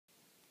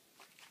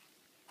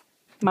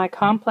My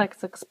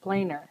complex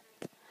explainer.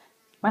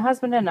 My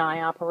husband and I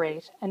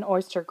operate an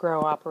oyster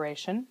grow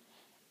operation,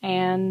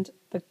 and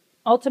the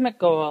ultimate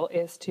goal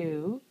is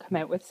to come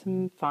out with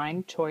some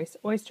fine choice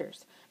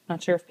oysters.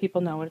 Not sure if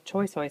people know what a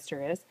choice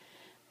oyster is,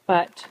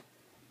 but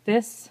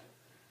this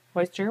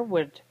oyster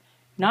would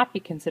not be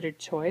considered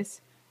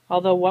choice,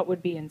 although what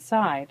would be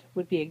inside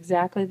would be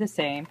exactly the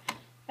same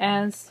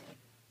as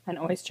an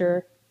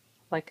oyster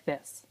like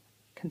this.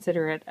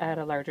 Consider it at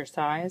a larger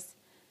size,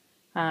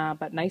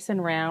 but nice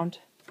and round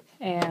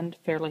and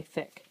fairly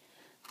thick.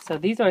 So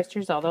these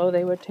oysters, although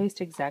they would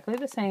taste exactly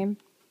the same,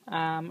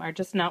 are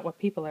just not what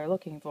people are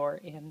looking for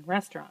in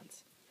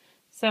restaurants.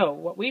 So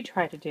what we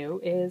try to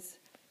do is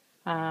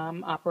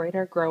operate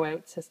our grow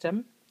out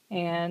system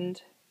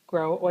and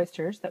grow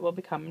oysters that will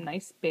become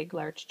nice, big,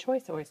 large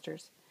choice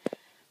oysters.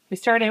 We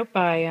start out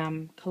by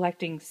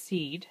collecting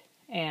seed,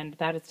 and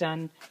that is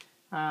done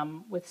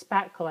with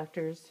spat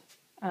collectors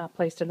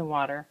placed in the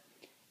water.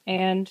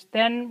 And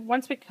then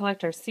once we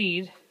collect our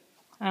seed,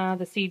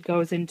 the seed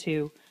goes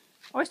into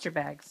oyster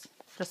bags,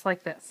 just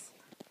like this.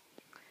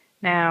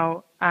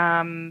 Now,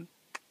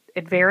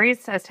 it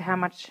varies as to how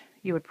much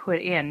you would put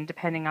in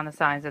depending on the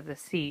size of the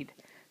seed.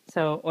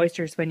 So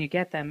oysters, when you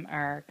get them,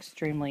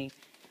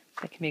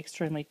 they can be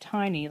extremely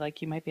tiny,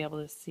 like you might be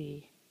able to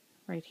see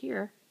right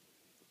here.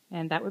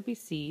 And that would be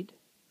seed.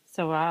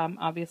 So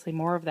obviously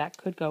more of that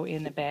could go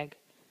in a bag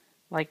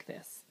like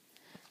this.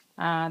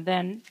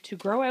 Then to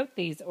grow out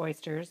these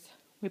oysters,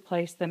 we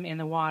place them in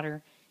the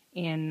water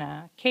in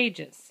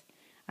cages.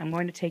 I'm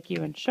going to take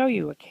you and show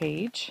you a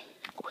cage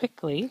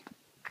quickly.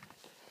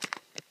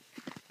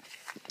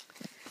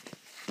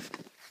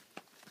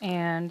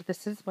 And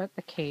this is what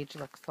the cage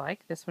looks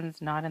like. This one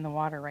is not in the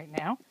water right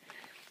now.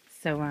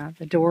 So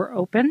the door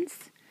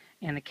opens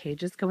and the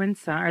cages go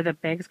inside, or the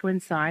bags go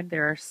inside.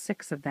 There are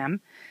 6 of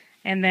them.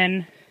 And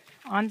then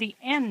on the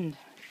end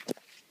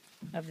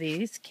of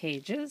these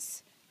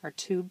cages are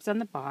tubes on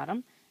the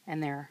bottom,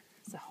 and there's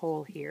a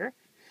hole here.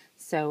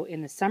 So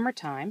in the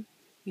summertime,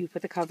 you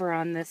put the cover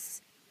on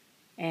this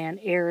and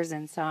air is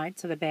inside,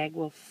 so the bag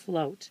will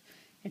float.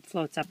 It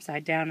floats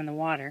upside down in the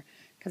water,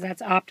 because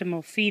that's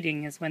optimal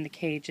feeding, is when the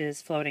cage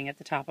is floating at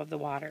the top of the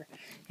water.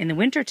 In the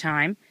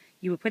wintertime,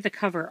 you would put the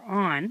cover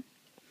on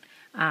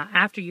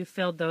after you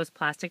filled those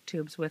plastic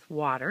tubes with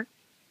water,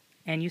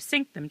 and you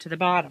sink them to the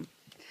bottom.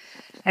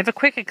 I have a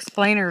quick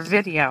explainer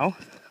video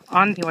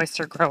on the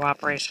oyster grow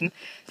operation,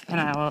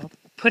 and I will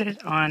put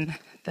it on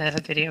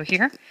the video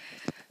here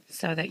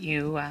so that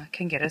you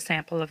can get a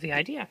sample of the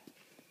idea.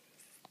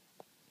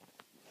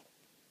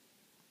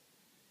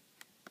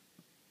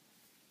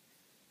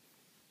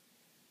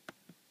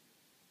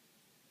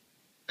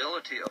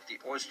 Of the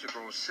oyster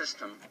grow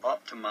system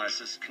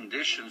optimizes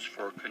conditions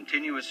for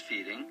continuous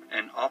feeding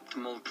and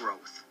optimal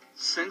growth.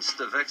 Since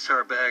the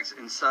Vexar bags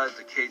inside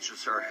the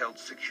cages are held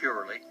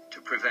securely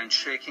to prevent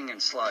shaking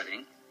and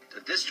sliding,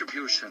 the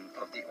distribution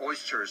of the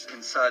oysters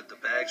inside the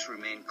bags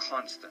remain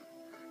constant,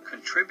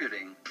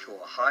 contributing to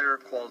a higher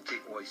quality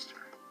oyster.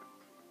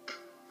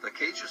 The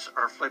cages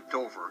are flipped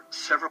over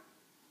several